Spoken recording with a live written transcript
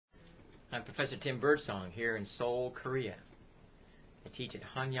I'm Professor Tim Birdsong here in Seoul, Korea. I teach at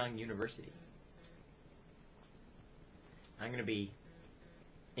Hanyang University. I'm going to be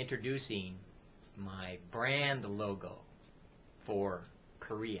introducing my brand logo for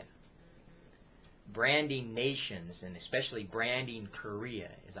Korea. Branding nations, and especially branding Korea,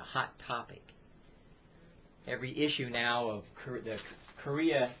 is a hot topic. Every issue now of the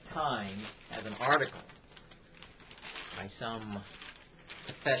Korea Times has an article by some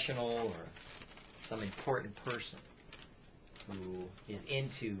professional or some important person who is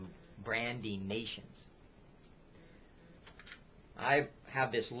into branding nations. I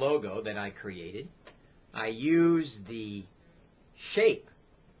have this logo that I created. I use the shape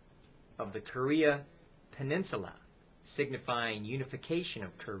of the Korea Peninsula, signifying unification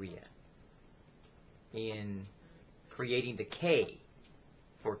of Korea, in creating the K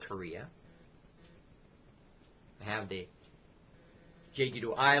for Korea. I have the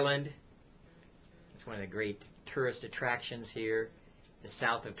Jeju Island. It's one of the great tourist attractions here, the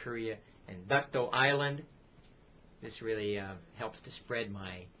south of Korea, and Dokdo Island. This really helps to spread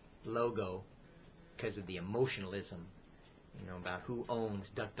my logo because of the emotionalism, about who owns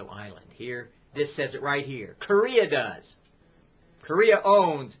Dokdo Island. Here, this says it right here. Korea does. Korea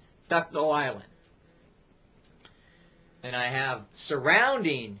owns Dokdo Island. And I have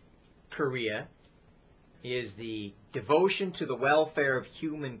surrounding Korea is the devotion to the welfare of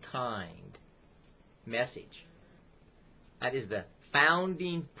humankind message. That is the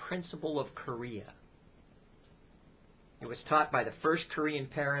founding principle of Korea. It was taught by the first Korean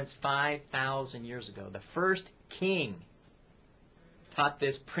parents 5,000 years ago. The first king taught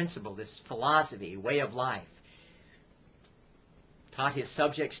this principle, this philosophy, way of life. Taught his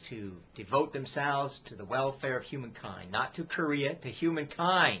subjects to devote themselves to the welfare of humankind, not to Korea, to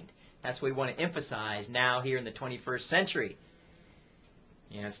humankind. That's what we want to emphasize now here in the 21st century.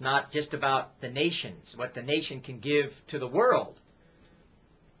 It's not just about the nations, what the nation can give to the world.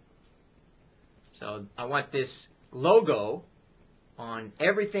 So I want this logo on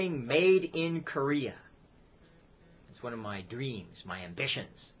everything made in Korea. It's one of my dreams, my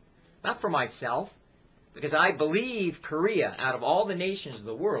ambitions. Not for myself, because I believe Korea, out of all the nations of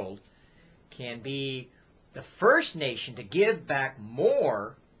the world, can be the first nation to give back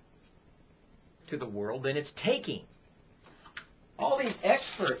more to the world than it's taking. All these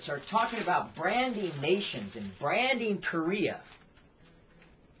experts are talking about branding nations and branding Korea.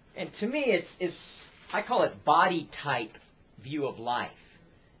 And to me, it's I call it body type view of life,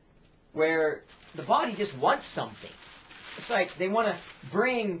 where the body just wants something. It's like they want to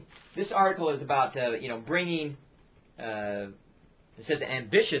bring, this article is about, bringing, it says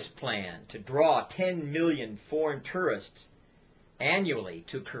ambitious plan to draw 10 million foreign tourists annually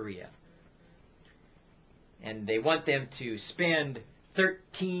to Korea. And they want them to spend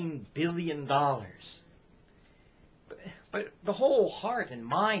 $13 billion. But the whole heart and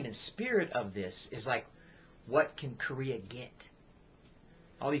mind and spirit of this is like, what can Korea get?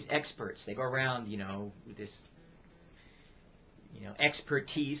 All these experts, they go around, with this,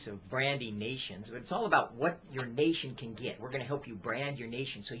 expertise of branding nations. But it's all about what your nation can get. We're going to help you brand your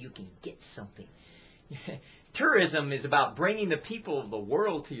nation so you can get something. Tourism is about bringing the people of the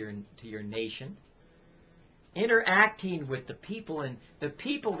world to your nation, interacting with the people, and the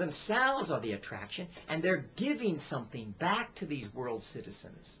people themselves are the attraction, and they're giving something back to these world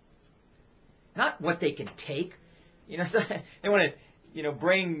citizens. Not what they can take. So they want to,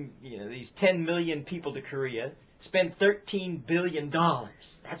 bring, these 10 million people to Korea, spend $13 billion.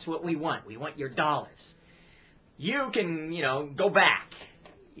 That's what we want. We want your dollars. You can, go back,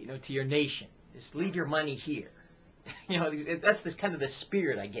 to your nation. Just leave your money here. That's this kind of the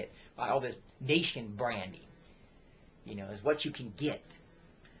spirit I get by all this nation branding. Is what you can get.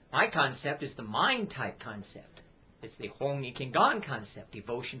 My concept is the mind type concept. It's the Hong-Ikingan concept,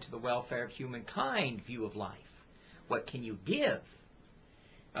 devotion to the welfare of humankind view of life. What can you give?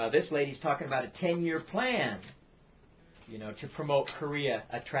 This lady's talking about a 10-year plan, to promote Korea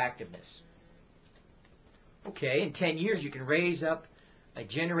attractiveness. Okay, in 10 years you can raise up a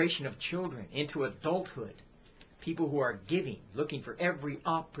generation of children into adulthood. People who are giving, looking for every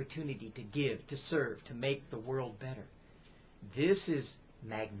opportunity to give, to serve, to make the world better. This is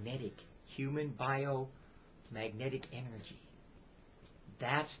magnetic, human biomagnetic energy.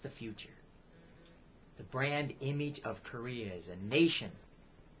 That's the future. The brand image of Korea is a nation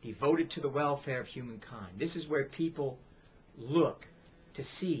devoted to the welfare of humankind. This is where people look to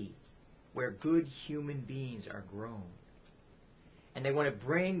see where good human beings are grown. And they want to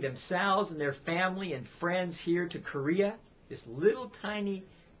bring themselves and their family and friends here to Korea, this little tiny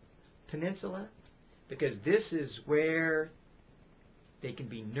peninsula, because this is where they can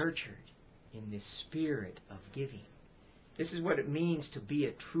be nurtured in this spirit of giving. This is what it means to be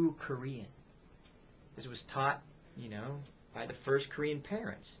a true Korean. This was taught, by the first Korean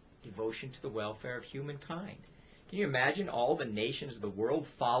parents. Devotion to the welfare of humankind. Can you imagine all the nations of the world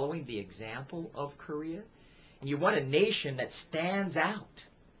following the example of Korea? And you want a nation that stands out.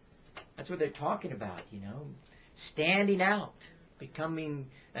 That's what they're talking about, standing out, becoming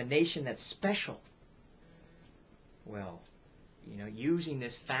a nation that's special. Well, using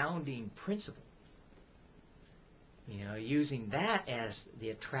this founding principle, using that as the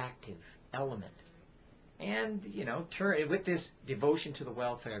attractive element. And, with this devotion to the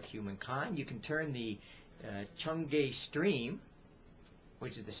welfare of humankind, you can turn the Cheonggye stream,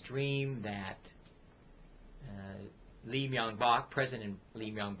 which is the stream that Lee Myung-bak, President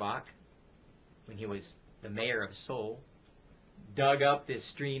Lee Myung-bak, when he was the mayor of Seoul, dug up this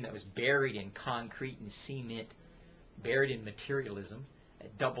stream that was buried in concrete and cement, buried in materialism, a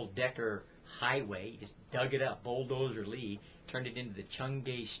double-decker highway. He just dug it up, bulldozer Lee, turned it into the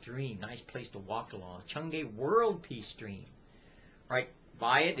Cheonggye stream. Nice place to walk along. Cheonggye World Peace Stream. Right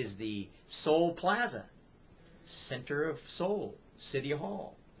by it is the Seoul Plaza, center of Seoul, City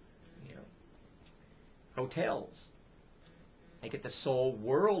Hall, hotels. Make it the Seoul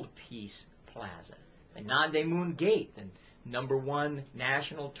World Peace Plaza. The Namdaemun Gate, the #1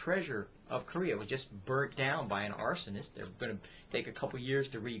 national treasure of Korea, was just burnt down by an arsonist. They're going to take a couple years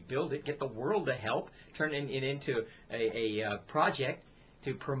to rebuild it, get the world to help, turn it into a project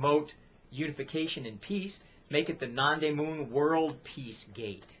to promote unification and peace, make it the Namdaemun World Peace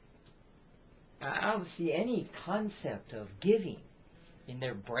Gate. I don't see any concept of giving in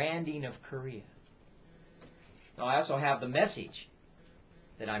their branding of Korea. Now, I also have the message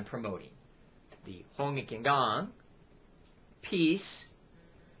that I'm promoting. The Hongikenggang, peace,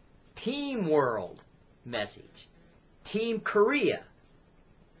 Team World message. Team Korea.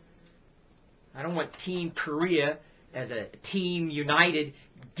 I don't want Team Korea as a team united,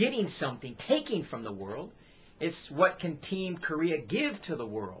 getting something, taking from the world. It's what can Team Korea give to the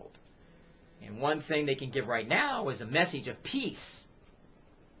world. And one thing they can give right now is a message of peace.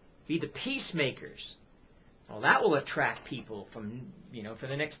 Be the peacemakers. Well, that will attract people from, for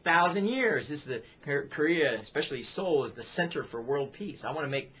the next 1,000 years. This is Korea, especially Seoul, is the center for world peace. I want to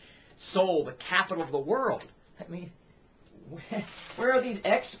make Seoul the capital of the world. I mean, where are these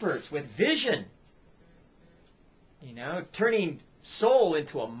experts with vision? Turning Seoul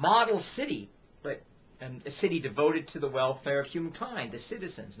into a model city, but a city devoted to the welfare of humankind, the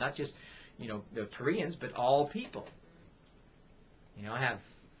citizens, not just, the Koreans, but all people. I have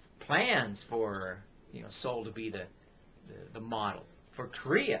plans for Seoul to be the model for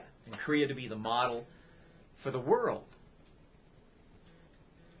Korea, and Korea to be the model for the world.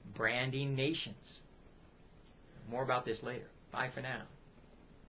 Branding nations. More about this later. Bye for now.